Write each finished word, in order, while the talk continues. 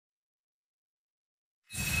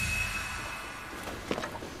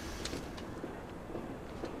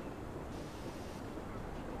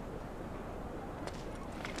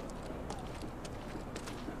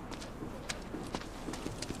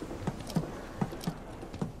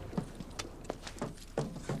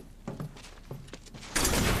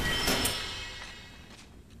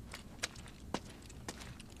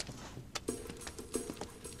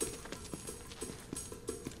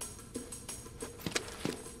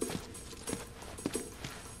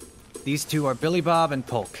These two are Billy Bob and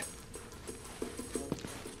Polk.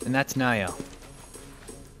 And that's Nayo.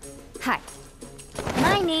 Hi.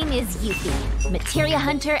 My name is Yuffie, Materia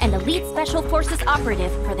Hunter and Elite Special Forces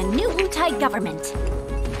Operative for the new Wutai government.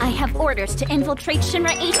 I have orders to infiltrate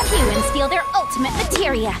Shinra HQ and steal their ultimate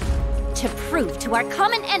materia. To prove to our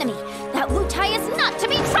common enemy that Wutai is not to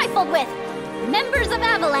be trifled with. Members of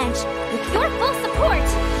Avalanche, with your full support,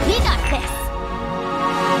 we got this!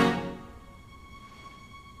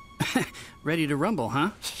 Ready to rumble, huh?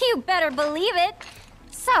 You better believe it!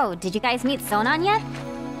 So, did you guys meet Sonon yet?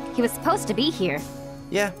 He was supposed to be here.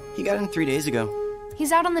 Yeah, he got in 3 days ago.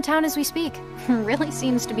 He's out on the town as we speak. Really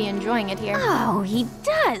seems to be enjoying it here. Oh, he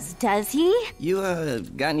does he? You,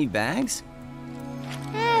 got any bags?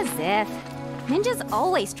 As if. Ninjas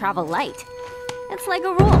always travel light. It's like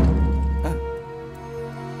a rule.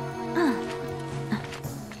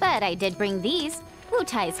 But I did bring these,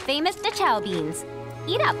 Wutai's famous Dachao beans.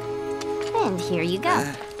 Eat up. And here you go.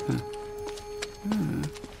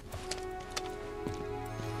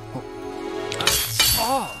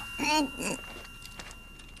 Oh! Can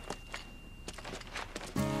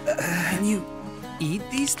you eat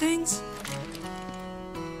these things?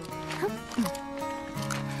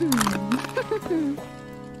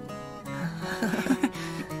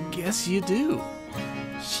 Guess you do.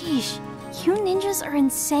 Sheesh, you ninjas are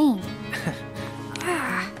insane.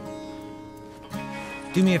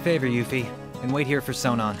 Do me a favor, Yuffie, and wait here for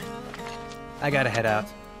Sonon. I gotta head out.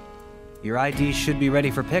 Your IDs should be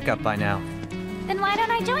ready for pickup by now. Then why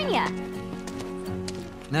don't I join ya?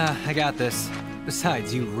 Nah, I got this.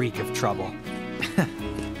 Besides, you reek of trouble.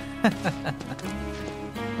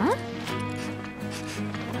 Huh?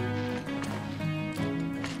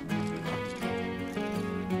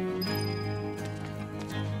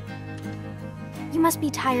 You must be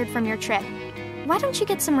tired from your trip. Why don't you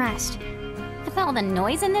get some rest? With all the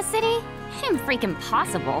noise in this city?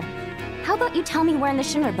 Impossible. How about you tell me where in the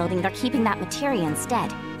Shinra building they're keeping that materia instead?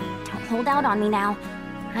 Don't hold out on me now.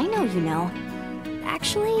 I know you know.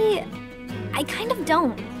 Actually, I kind of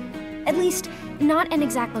don't. At least, not an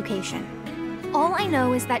exact location. All I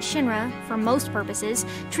know is that Shinra, for most purposes,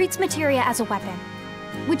 treats materia as a weapon.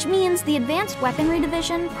 Which means the Advanced Weaponry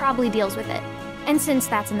Division probably deals with it. And since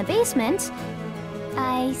that's in the basement...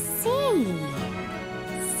 I see.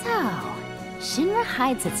 So, Shinra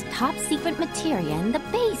hides its top-secret materia in the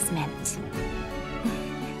basement.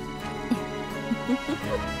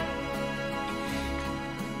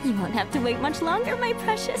 You won't have to wait much longer, my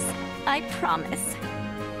precious. I promise.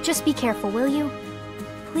 Just be careful, will you?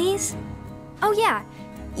 Please? Oh yeah,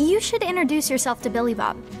 you should introduce yourself to Billy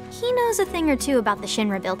Bob. He knows a thing or two about the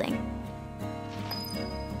Shinra building.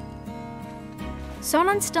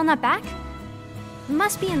 Sonon's still not back?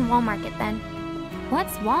 Must be in Wall Market then.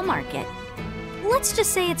 What's Wall Market? Let's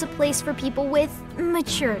just say it's a place for people with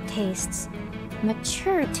mature tastes.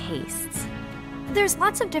 Mature tastes. There's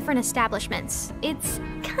lots of different establishments. It's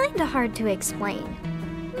kinda hard to explain.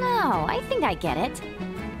 No, I think I get it.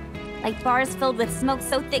 Like bars filled with smoke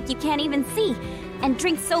so thick you can't even see, and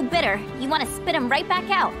drinks so bitter you want to spit them right back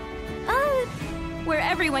out. Where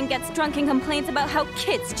everyone gets drunk and complains about how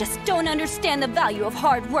kids just don't understand the value of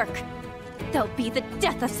hard work. They'll be the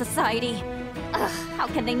death of society. Ugh, how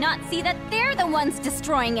can they not see that they're the ones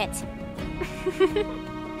destroying it?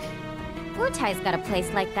 Wutai's got a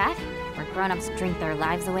place like that, where grown-ups drink their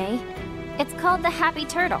lives away. It's called the Happy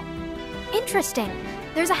Turtle. Interesting.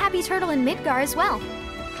 There's a Happy Turtle in Midgar as well.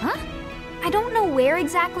 Huh? I don't know where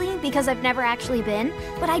exactly because I've never actually been,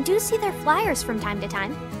 but I do see their flyers from time to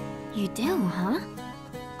time. You do, huh?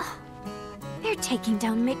 Oh, they're taking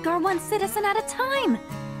down Midgar one citizen at a time.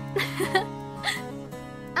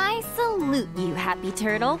 I salute you, Happy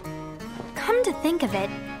Turtle. Come to think of it,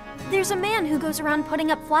 there's a man who goes around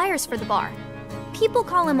putting up flyers for the bar. People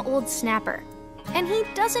call him Old Snapper, and he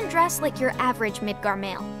doesn't dress like your average Midgar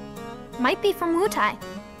male. Might be from Wutai.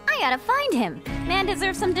 I gotta find him. Man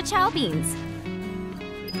deserves some Dachao beans.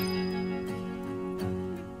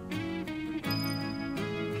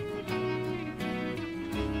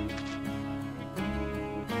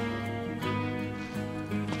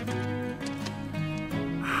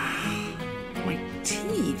 My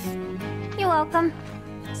teeth. You're welcome.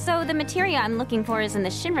 So the materia I'm looking for is in the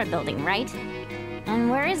Shinra building, right? And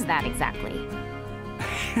where is that exactly?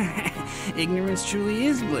 Ignorance truly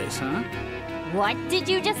is bliss, huh? What did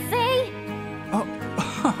you just say? Oh,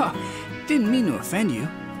 didn't mean to offend you.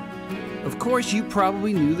 Of course, you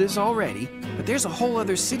probably knew this already, but there's a whole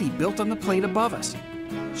other city built on the plate above us.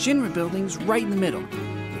 Shinra building's right in the middle.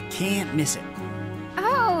 You can't miss it.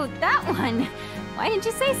 Oh, that one. Why didn't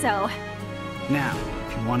you say so? Now,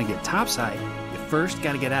 if you want to get topside, you first,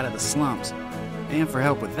 gotta get out of the slums. And for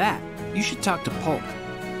help with that, you should talk to Polk.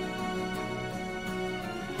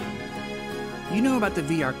 You know about the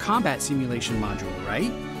VR combat simulation module,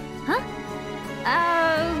 right? Huh?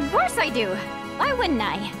 Of course I do. Why wouldn't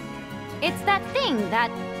I? It's that thing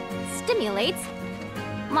that stimulates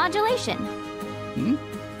modulation.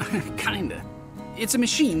 Kinda. It's a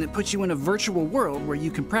machine that puts you in a virtual world where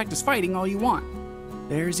you can practice fighting all you want.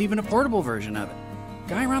 There's even a portable version of it.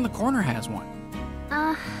 Guy around the corner has one.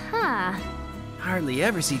 Uh-huh. Hardly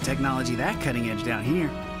ever see technology that cutting edge down here.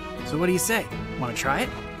 So what do you say? Want to try it?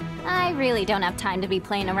 I really don't have time to be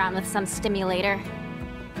playing around with some stimulator.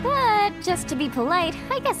 But just to be polite,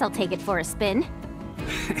 I guess I'll take it for a spin.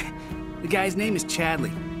 The guy's name is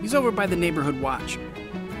Chadley. He's over by the neighborhood watch.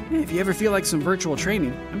 If you ever feel like some virtual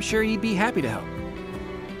training, I'm sure he'd be happy to help.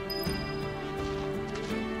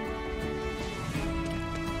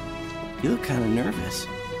 You look kind of nervous.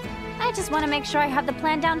 I just want to make sure I have the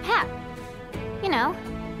plan down pat. You know,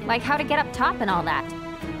 like how to get up top and all that.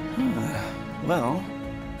 Well,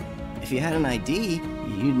 if you had an ID,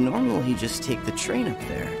 you'd normally just take the train up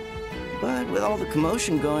there. But with all the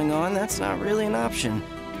commotion going on, that's not really an option.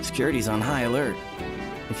 Security's on high alert.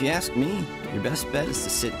 If you ask me, your best bet is to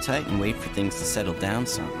sit tight and wait for things to settle down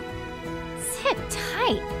some. Sit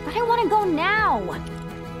tight, but I want to go now.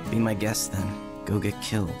 Be my guest then. Go get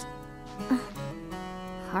killed.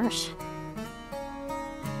 Harsh.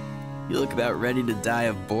 You look about ready to die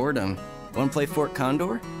of boredom. Want to play Fort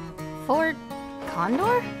Condor? Fort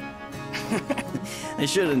Condor? I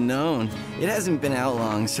should have known. It hasn't been out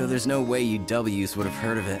long, so there's no way you W's would have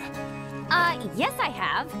heard of it. Yes I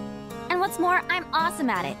have. And what's more, I'm awesome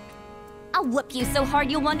at it. I'll whoop you so hard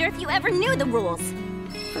you'll wonder if you ever knew the rules.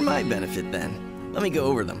 For my benefit, then. Let me go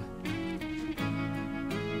over them.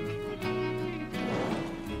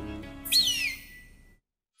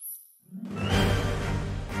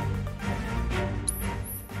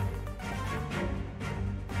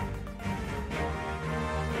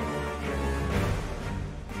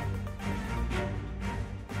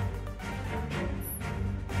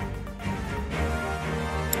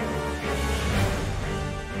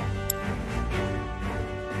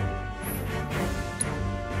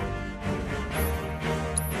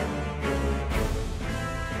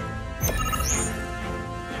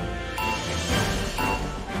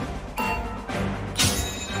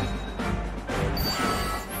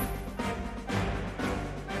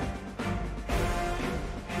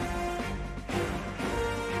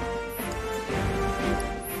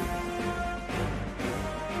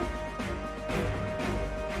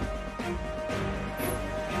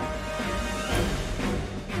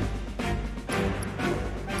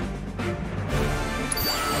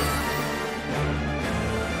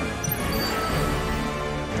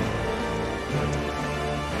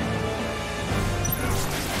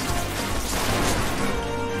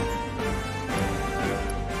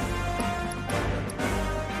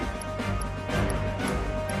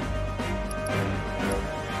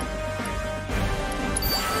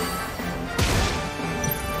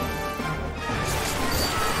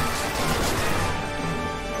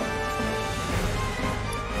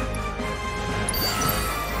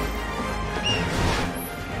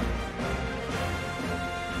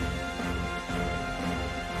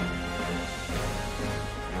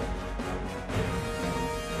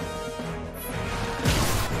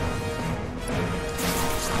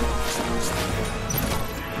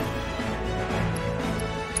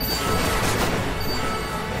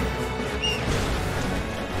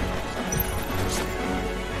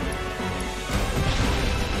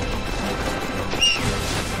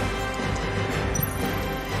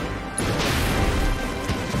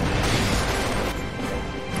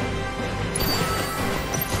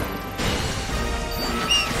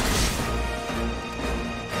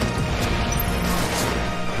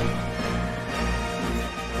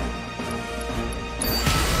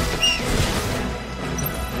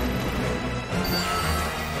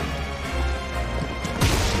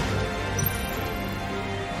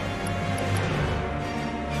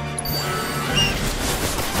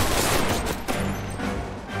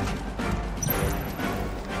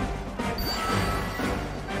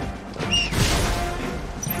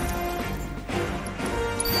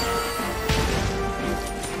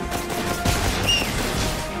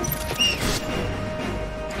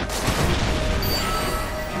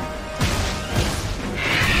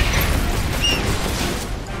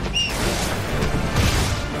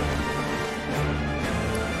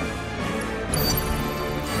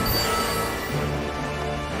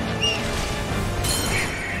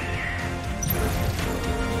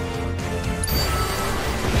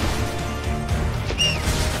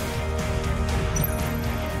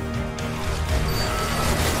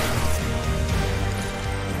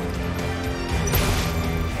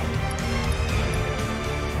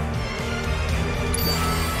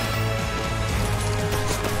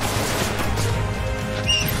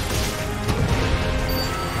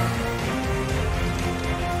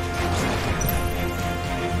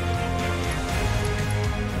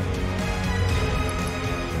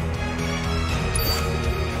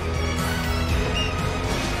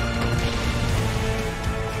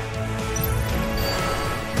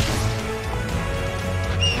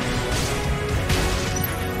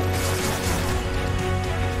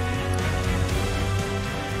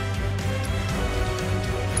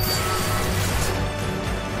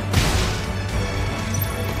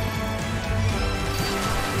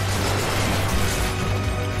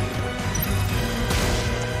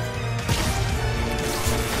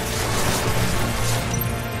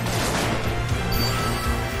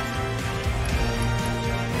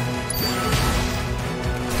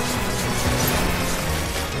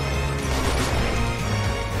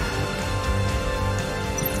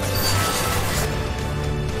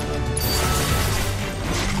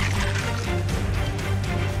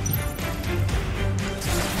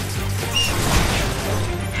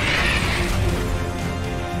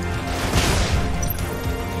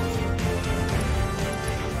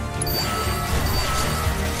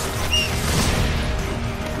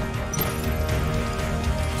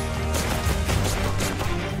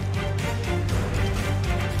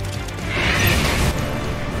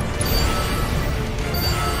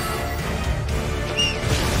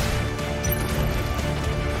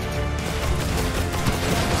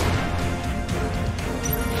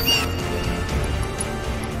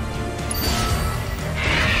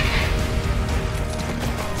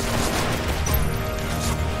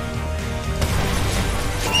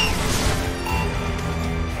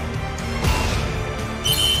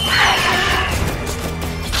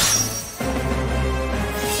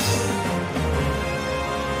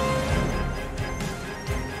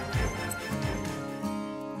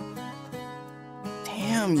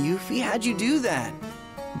 How'd you do that?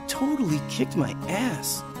 You totally kicked my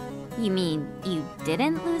ass. You mean you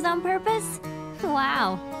didn't lose on purpose?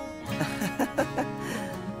 Wow.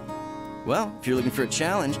 Well, if you're looking for a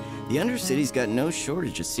challenge, the Undercity's got no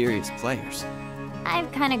shortage of serious players.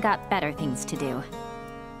 I've kinda got better things to do.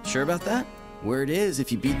 Sure about that? Word is,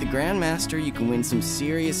 if you beat the Grandmaster, you can win some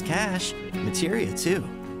serious cash. Materia, too.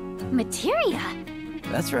 Materia?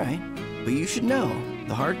 That's right. But you should know,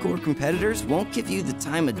 the hardcore competitors won't give you the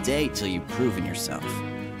time of day till you've proven yourself.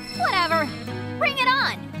 Whatever. Bring it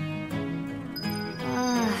on!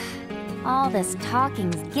 All this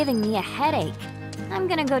talking's giving me a headache. I'm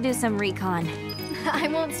gonna go do some recon. I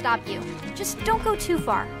won't stop you. Just don't go too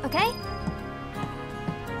far, okay?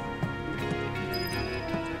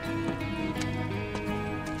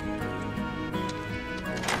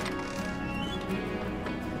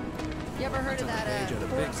 You ever heard of that,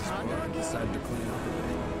 Decided to clean up.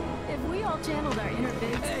 If we all channeled our inner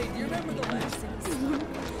bigs... Hey, do you remember the last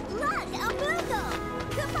Look, a Mugo!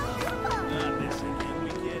 Kupo!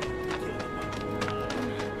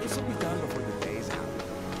 This will be done before the day's out.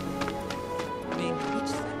 I mean,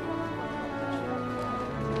 each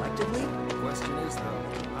collectively? The question is, though,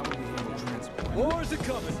 how will we handle transport? Wars are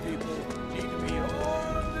coming, people. Need to be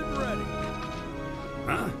armed and ready.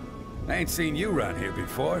 Huh? I ain't seen you around here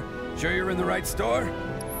before. Sure you're in the right store?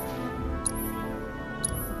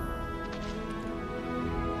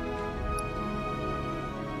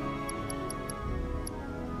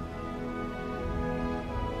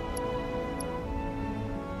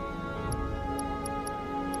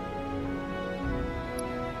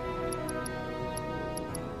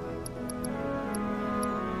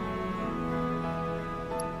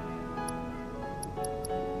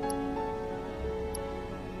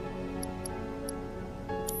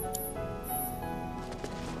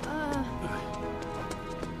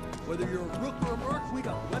 Whether you're a rook or a merc, we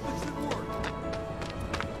got weapons that work.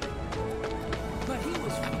 But he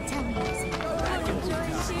was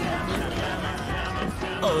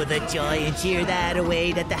Oh, the joy and cheer that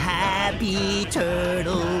await at the Happy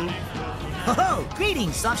Turtle. Ho-ho!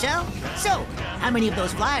 Greetings, Softshell. So, how many of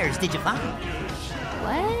those flyers did you find?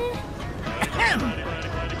 What?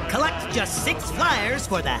 Ahem. Collect just 6 flyers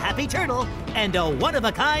for the Happy Turtle, and a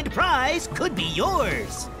one-of-a-kind prize could be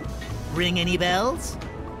yours. Ring any bells?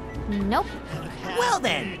 Nope. Well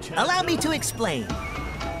then, allow me to explain.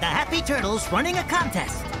 The Happy Turtle's running a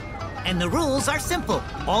contest. And the rules are simple.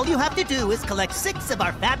 All you have to do is collect 6 of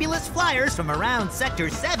our fabulous flyers from around Sector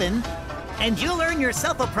 7, and you'll earn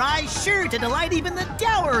yourself a prize sure to delight even the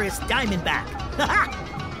dourest Diamondback.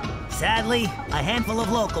 Ha-ha! Sadly, a handful of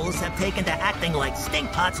locals have taken to acting like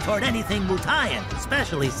stinkpots toward anything Mutayan,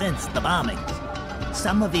 especially since the bombings.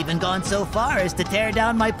 Some have even gone so far as to tear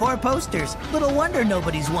down my poor posters. Little wonder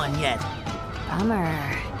nobody's won yet. Bummer.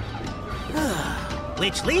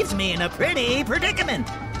 Which leaves me in a pretty predicament.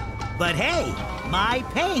 But hey, my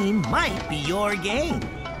pain might be your gain.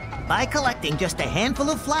 By collecting just a handful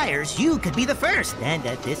of flyers, you could be the first, and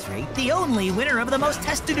at this rate, the only winner of the most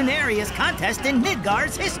tested-in-areas contest in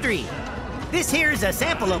Midgar's history. This here's a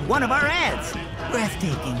sample of one of our ads.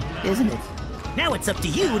 Breathtaking, isn't it? Now it's up to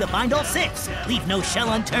you to find all 6. Leave no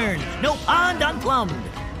shell unturned, no pond unplumbed.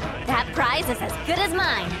 That prize is as good as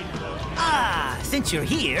mine. Ah, since you're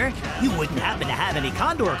here, you wouldn't happen to have any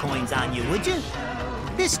Condor coins on you, would you?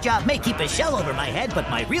 This job may keep a shell over my head, but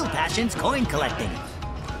my real passion's coin collecting.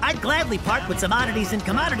 I'd gladly part with some oddities and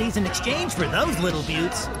commodities in exchange for those little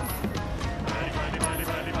beauts.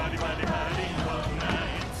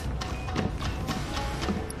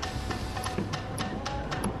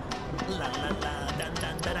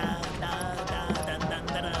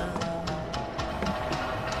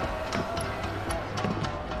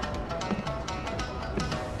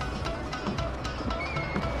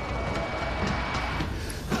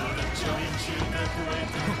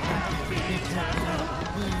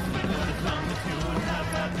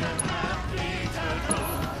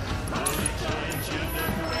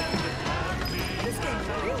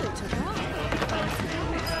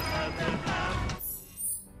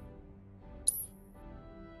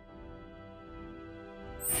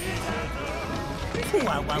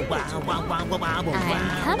 I'm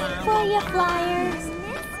coming for you, Flyers.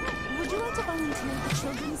 Would you like to volunteer at the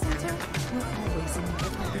Children's Center? We're always in need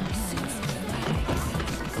of helping hands.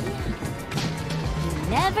 You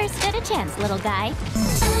never stood a chance, little guy.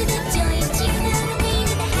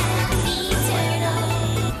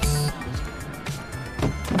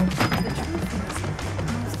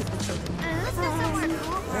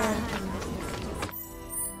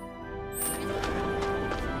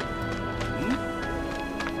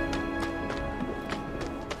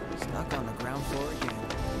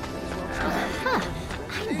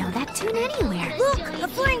 tune anywhere. Look, a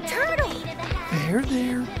flying turtle!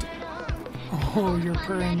 There. Oh, you're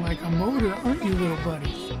purring like a motor, aren't you, little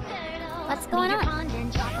buddy? What's going on?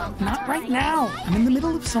 Not right now. I'm in the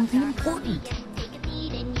middle of something important.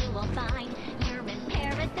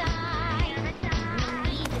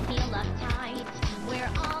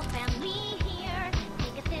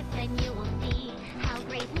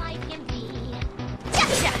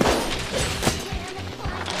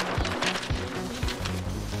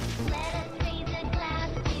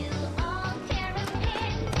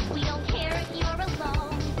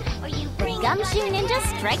 Gumshoe Ninja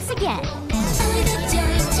strikes again.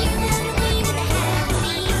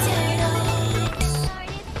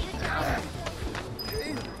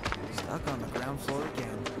 Stuck on the ground floor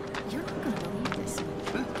again. You're not gonna believe this.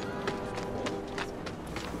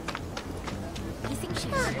 You think she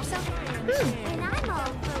hurt herself? And I'm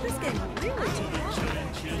all Who's getting really too much?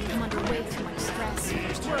 I'm under way too much stress.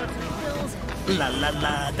 There's work, bills, and... La la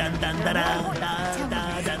la, dun dun da da, da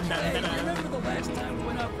da dun dun da da. Remember the last time we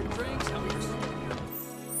went out for drinks? How we were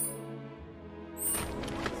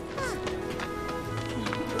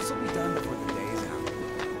This will be done before the day's out.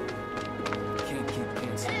 Can't keep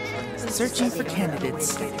canceling. Searching for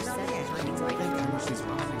candidates.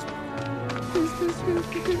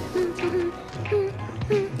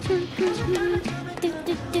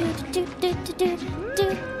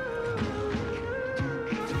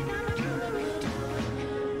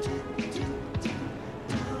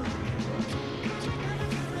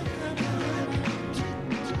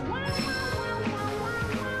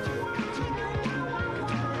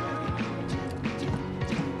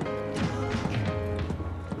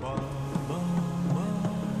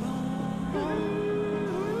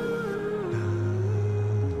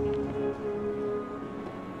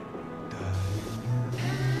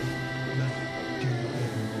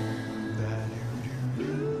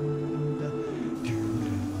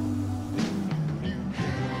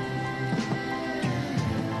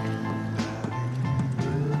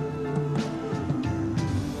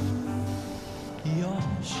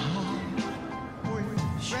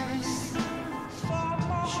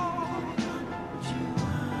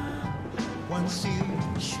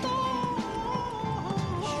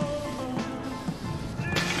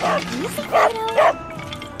 Easy, Fido.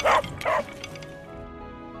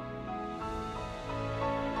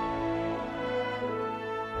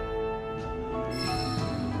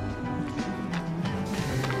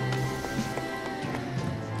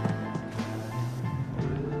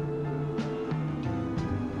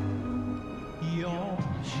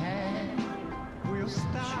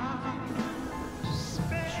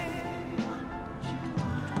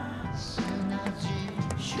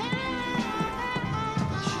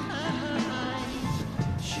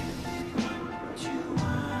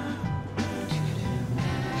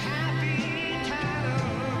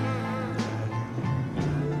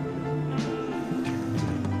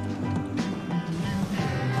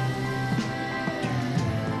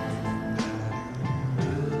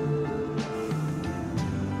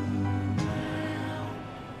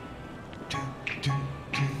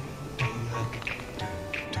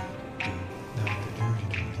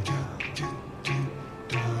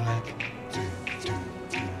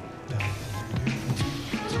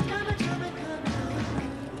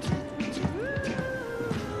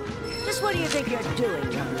 What do you think you're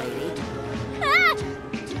doing, young lady? Ah!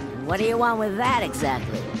 What do you want with that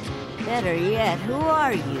exactly? Better yet, who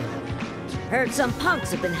are you? Heard some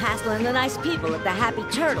punks have been hassling the nice people at the Happy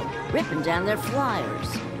Turtle, ripping down their flyers.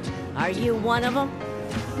 Are you one of them?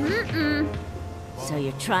 Mm-mm. So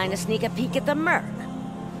you're trying to sneak a peek at the Merc?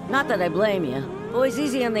 Not that I blame you. Boy's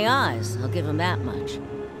easy on the eyes, I'll give him that much.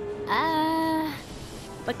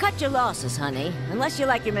 But cut your losses, honey, unless you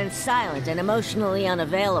like your men silent and emotionally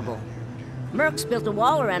unavailable. Merc's built a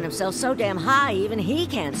wall around himself so damn high, even he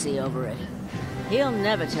can't see over it. He'll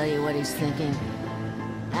never tell you what he's thinking.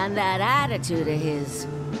 And that attitude of his...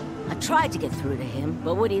 I tried to get through to him,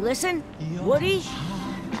 but would he listen? Would he?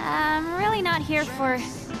 I'm really not here for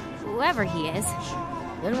whoever he is.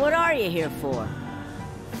 Then what are you here for?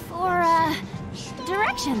 For,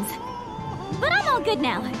 directions. But I'm all good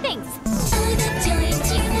now, thanks.